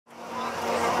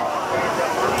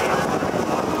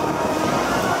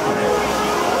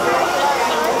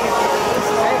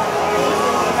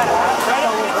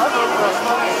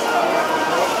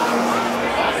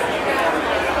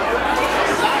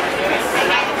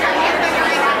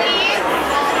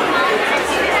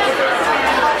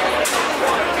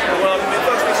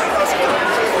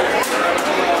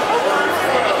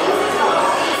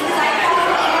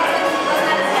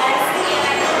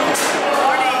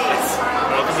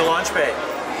launch bay.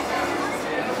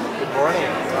 Good morning.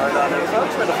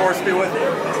 Folks, may the force be with you.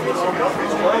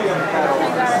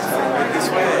 This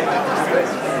way.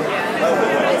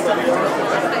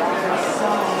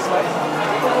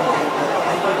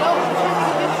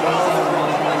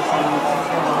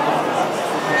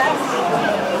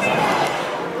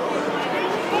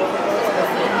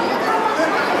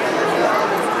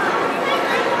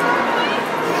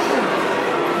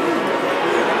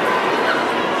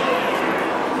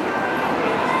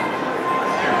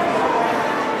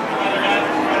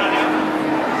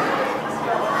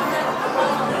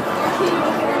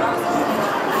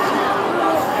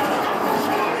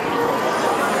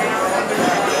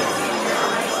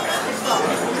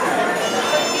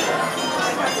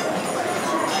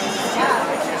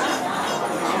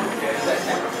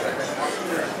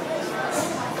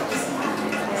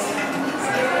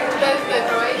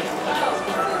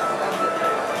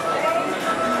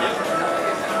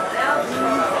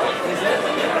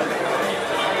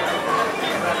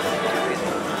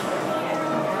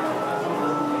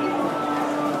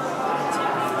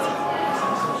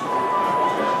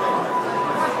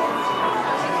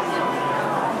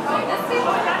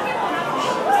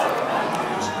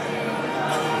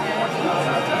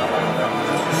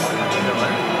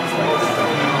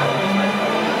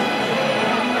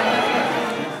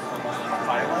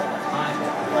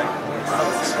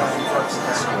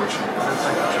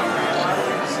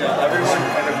 Everyone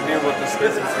kind of knew what the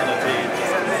Sith was going to be.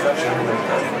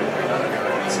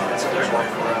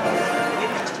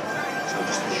 So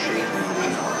just the shape of the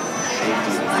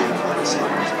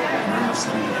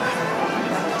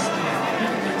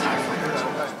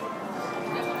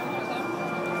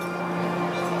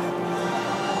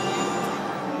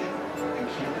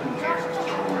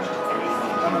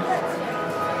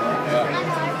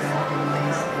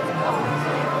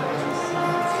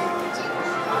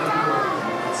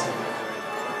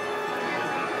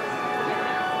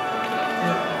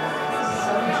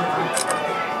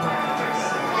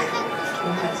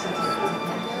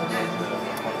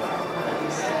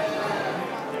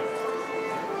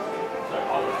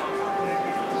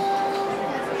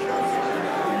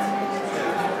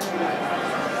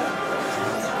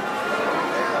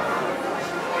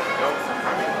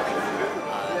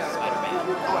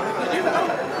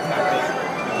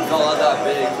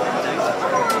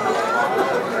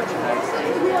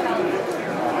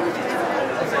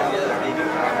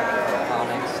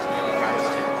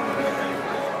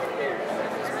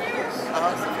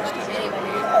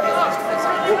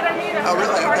Oh,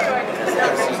 really? Okay.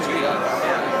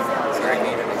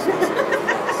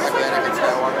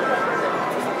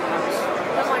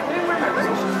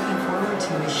 Looking forward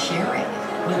to is sharing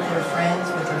with their friends,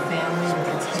 with their family, with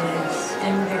their kids.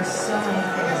 And there's so many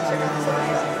things on the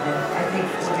horizon that I think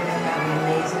we're going to have an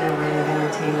amazing array of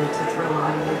entertainment to thrill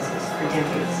audiences for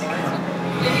decades to come.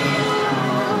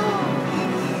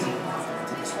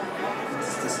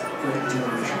 It's this great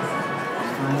generation.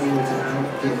 Finally, able to help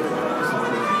give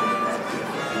something.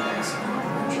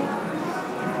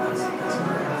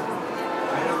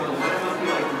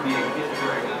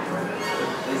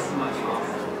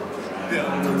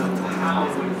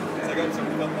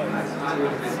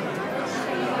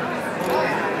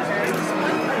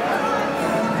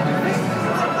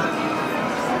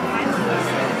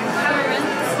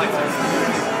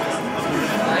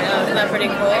 Isn't that pretty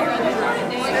cool?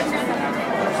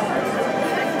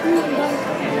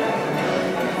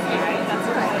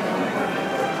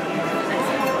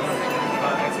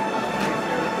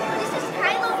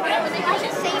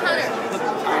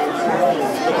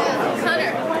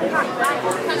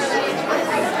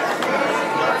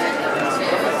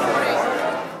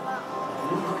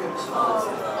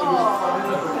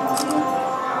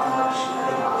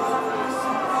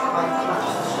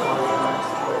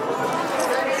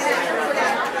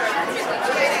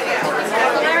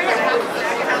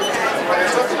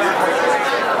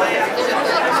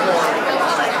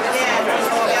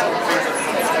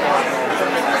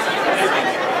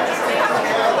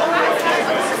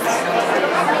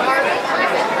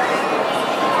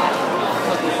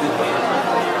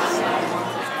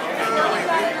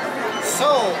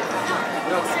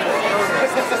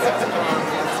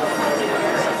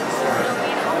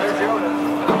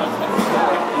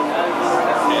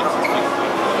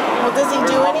 Well, does he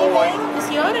do anything? Does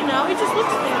he ought to know? He just looks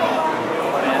at me.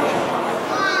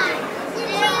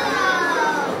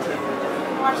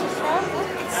 Watch the show?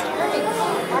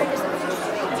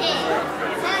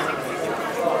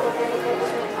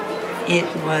 It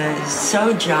was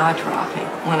so jaw-dropping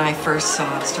when I first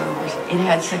saw Star Wars. It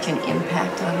had such an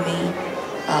impact on me.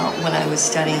 when I was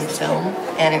studying film,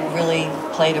 and it really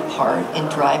played a part in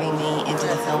driving me into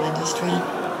the film industry.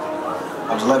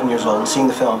 I was 11 years old and seeing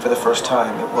the film for the first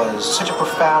time. It was such a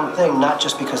profound thing, not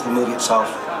just because the movie itself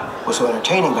was so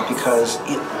entertaining, but because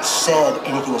it said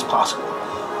anything is possible.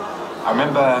 I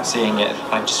remember seeing it,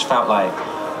 I just felt like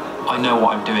I know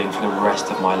what I'm doing for the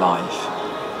rest of my life.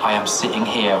 I am sitting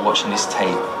here watching this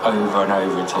tape over and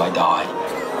over until I die.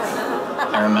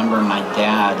 I remember my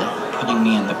dad putting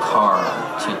me in the car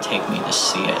to take me to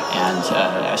see it, and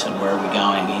I said, "Where are we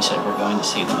going?" He said, "We're going to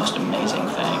see the most amazing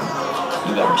thing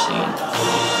you've ever seen."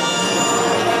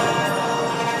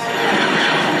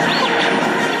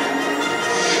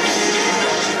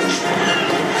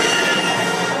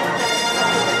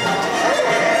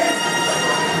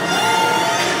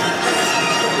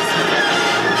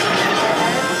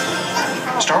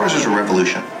 Star Wars is a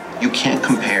revolution. You can't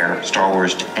compare Star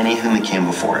Wars to anything that came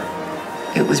before it.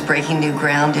 It was breaking new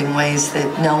ground in ways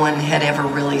that no one had ever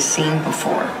really seen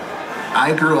before.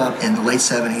 I grew up in the late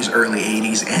 70s, early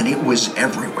 80s, and it was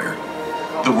everywhere.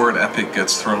 The word epic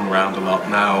gets thrown around a lot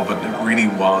now, but it really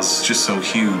was just so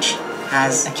huge.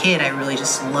 As a kid, I really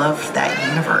just loved that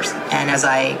universe. And as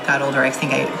I got older, I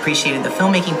think I appreciated the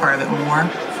filmmaking part of it more.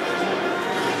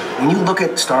 When you look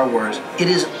at Star Wars, it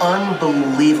is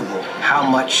unbelievable how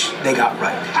much they got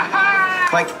right.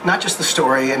 Like, not just the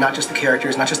story, and not just the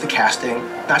characters, not just the casting,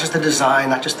 not just the design,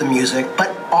 not just the music, but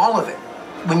all of it.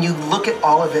 When you look at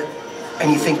all of it,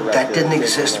 and you think that didn't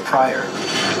exist prior.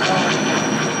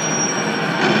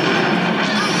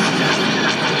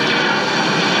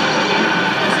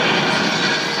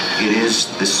 It is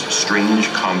this strange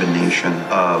combination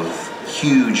of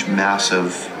huge,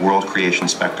 massive world creation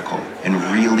spectacle and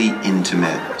really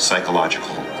intimate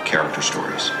psychological character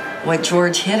stories. What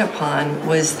George hit upon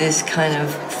was this kind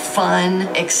of fun,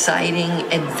 exciting,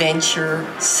 adventure,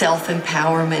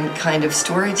 self-empowerment kind of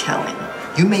storytelling.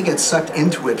 You may get sucked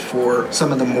into it for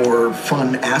some of the more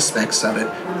fun aspects of it,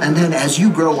 and then as you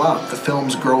grow up, the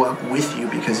films grow up with you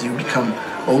because you become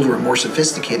older and more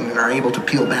sophisticated and are able to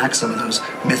peel back some of those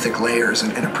mythic layers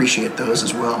and appreciate those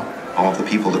as well. All of the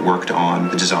people that worked on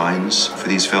the designs for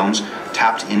these films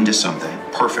tapped into something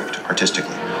perfect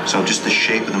artistically. So just the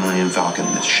shape of the Millennium Falcon,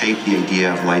 the shape, the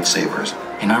idea of lightsabers.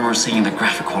 And I remember seeing the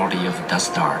graphic quality of the Death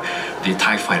Star, the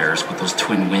TIE fighters with those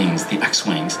twin wings, the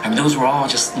X-wings. I mean, those were all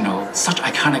just, such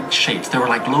iconic shapes. They were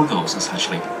like logos,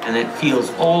 essentially. And it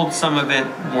feels old, some of it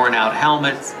worn out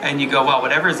helmets, and you go, well,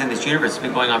 whatever is in this universe has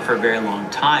been going on for a very long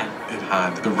time. It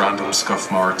had the random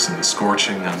scuff marks and the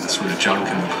scorching and the sort of junk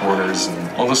in the corners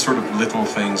and all the sort of little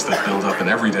things that build up in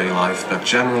everyday life that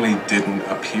generally didn't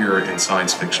appear in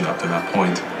science fiction up to that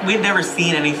point. We'd never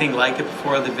seen anything like it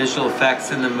before, the visual effects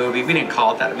in the movie. We didn't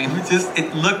call it that. I mean,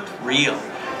 it looked real.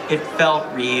 It felt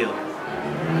real.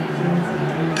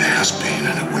 There has been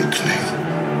an awakening.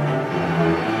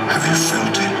 Have you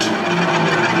felt it?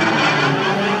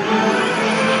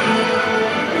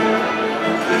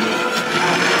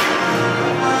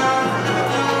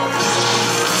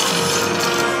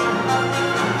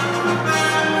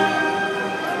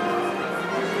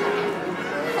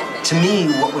 To me,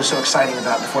 what was so exciting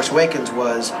about The Force Awakens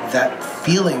was that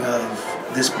feeling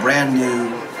of this brand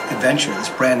new adventure, this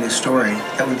brand new story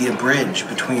that would be a bridge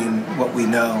between what we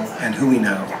know and who we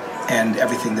know and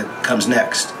everything that comes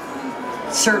next.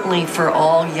 Certainly for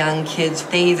all young kids,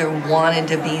 they either wanted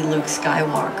to be Luke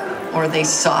Skywalker or they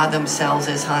saw themselves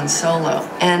as Han Solo.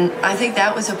 And I think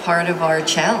that was a part of our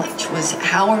challenge, was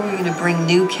how are we going to bring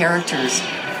new characters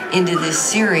into this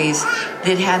series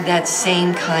that had that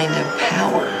same kind of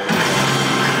power.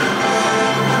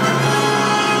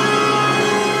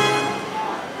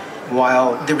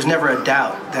 While there was never a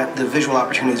doubt that the visual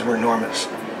opportunities were enormous,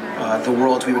 the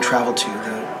worlds we would travel to,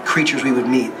 the creatures we would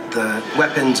meet, the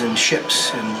weapons and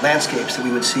ships and landscapes that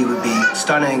we would see would be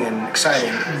stunning and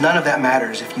exciting. None of that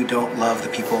matters if you don't love the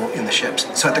people in the ships.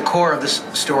 So at the core of this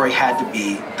story had to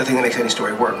be the thing that makes any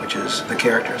story work, which is the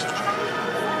characters.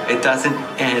 It doesn't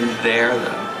end there,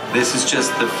 though. This is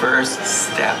just the first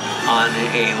step on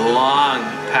a long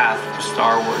path for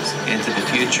Star Wars into the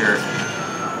future.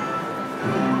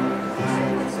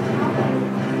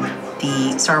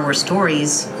 The Star Wars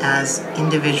stories, as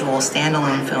individual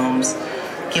standalone films,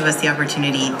 give us the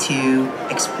opportunity to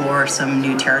explore some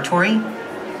new territory.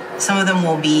 Some of them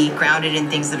will be grounded in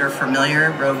things that are familiar.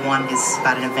 Rogue One is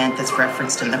about an event that's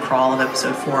referenced in the crawl of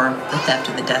Episode 4, the theft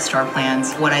of the Death Star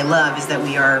plans. What I love is that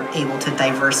we are able to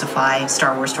diversify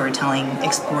Star Wars storytelling,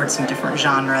 explore some different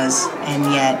genres,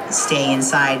 and yet stay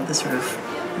inside the sort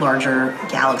of larger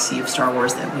galaxy of Star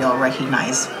Wars that we all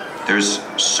recognize. There's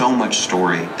so much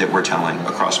story that we're telling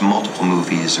across multiple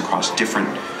movies, across different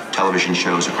television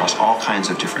shows, across all kinds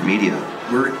of different media.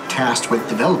 We're tasked with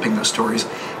developing those stories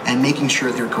and making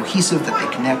sure they're cohesive, that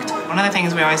they connect. One of the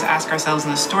things we always ask ourselves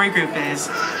in the story group is,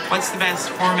 what's the best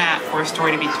format for a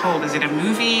story to be told? Is it a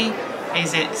movie?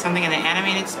 Is it something in the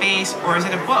animated space? Or is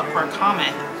it a book or a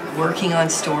comic? Working on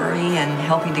story and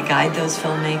helping to guide those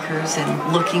filmmakers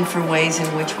and looking for ways in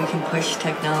which we can push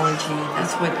technology.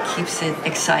 That's what keeps it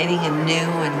exciting and new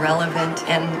and relevant.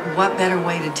 And what better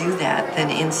way to do that than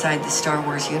inside the Star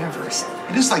Wars universe?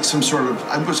 It is like some sort of,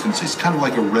 I was going to say, it's kind of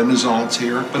like a renaissance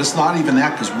here, but it's not even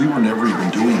that because we were never even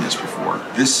doing this before.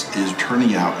 This is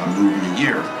turning out a movie a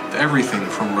year. Everything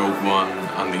from Rogue One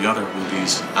and the other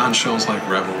movies and shows like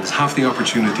Rebels have the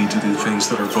opportunity to do things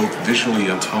that are both visually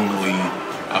and tonally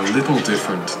a little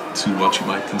different to what you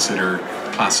might consider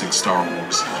classic Star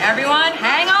Wars. Everyone,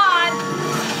 hang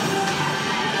on!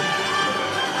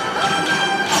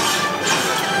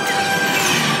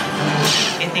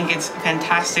 I think it's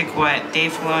fantastic what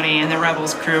Dave Filoni and the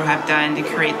Rebels crew have done to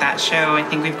create that show. I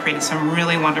think we've created some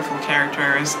really wonderful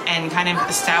characters and kind of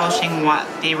establishing what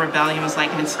the rebellion was like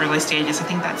in its early stages. I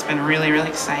think that's been really, really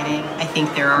exciting. I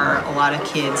think there are a lot of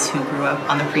kids who grew up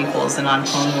on the prequels and on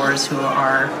Clone Wars who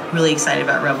are really excited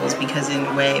about Rebels because in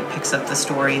a way it picks up the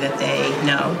story that they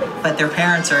know. But their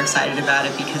parents are excited about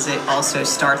it because it also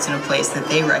starts in a place that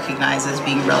they recognize as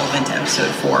being relevant to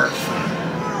Episode 4.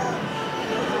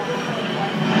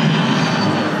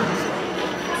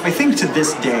 I think to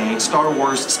this day, Star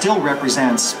Wars still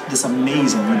represents this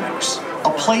amazing universe.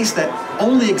 A place that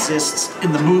only exists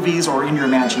in the movies or in your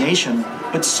imagination,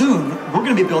 but soon we're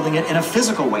going to be building it in a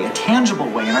physical way, a tangible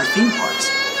way in our theme parks.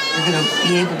 You're going to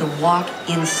be able to walk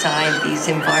inside these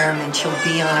environments. You'll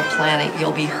be on a planet.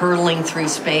 You'll be hurtling through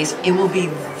space. It will be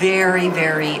very,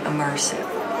 very immersive.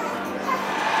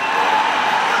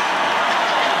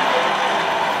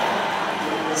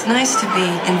 It's nice to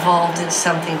be involved in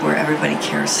something where everybody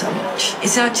cares so much.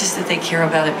 It's not just that they care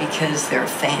about it because they're a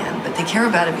fan, but they care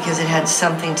about it because it had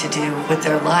something to do with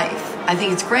their life. I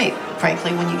think it's great,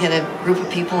 frankly, when you get a group of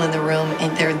people in the room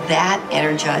and they're that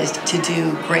energized to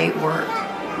do great work.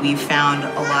 We've found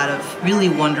a lot of really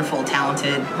wonderful,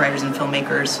 talented writers and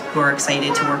filmmakers who are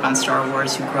excited to work on Star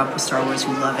Wars, who grew up with Star Wars,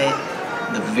 who love it.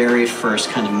 The very first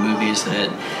kind of movies that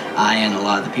I and a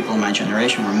lot of the people in my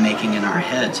generation were making in our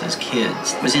heads as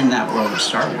kids was in that world of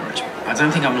Star Wars. I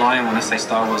don't think I'm lying when I say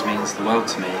Star Wars means the world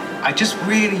to me. I just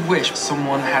really wish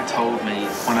someone had told me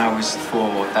when I was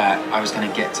 4 that I was going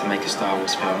to get to make a Star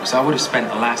Wars film, because I would have spent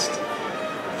the last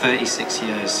 36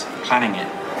 years planning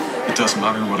it. It doesn't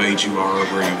matter what age you are or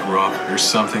where you grew up, there's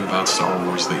something about Star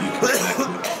Wars that you can connect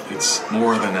with. It's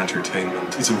more than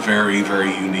entertainment. It's a very,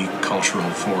 very unique cultural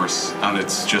force, and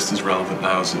it's just as relevant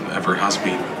now as it ever has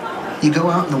been. You go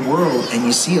out in the world and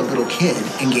you see a little kid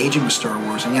engaging with Star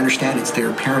Wars, and you understand it's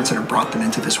their parents that have brought them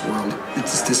into this world.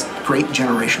 It's this great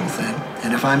generational thing.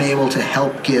 And if I'm able to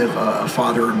help give a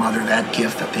father or mother that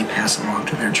gift that they pass along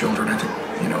to their children, I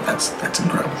think, that's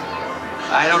incredible.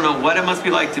 I don't know what it must be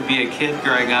like to be a kid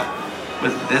growing up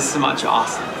with this much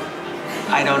awesome.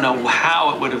 I don't know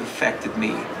how it would have affected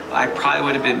me. I probably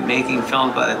would have been making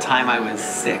films by the time I was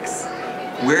 6.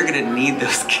 We're gonna need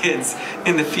those kids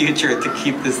in the future to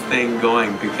keep this thing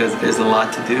going because there's a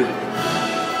lot to do.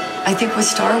 I think with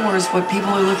Star Wars, what people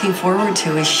are looking forward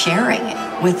to is sharing it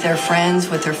with their friends,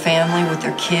 with their family, with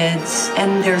their kids.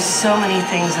 And there's so many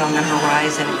things on the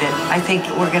horizon that I think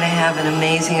we're going to have an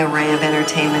amazing array of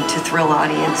entertainment to thrill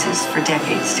audiences for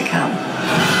decades to come.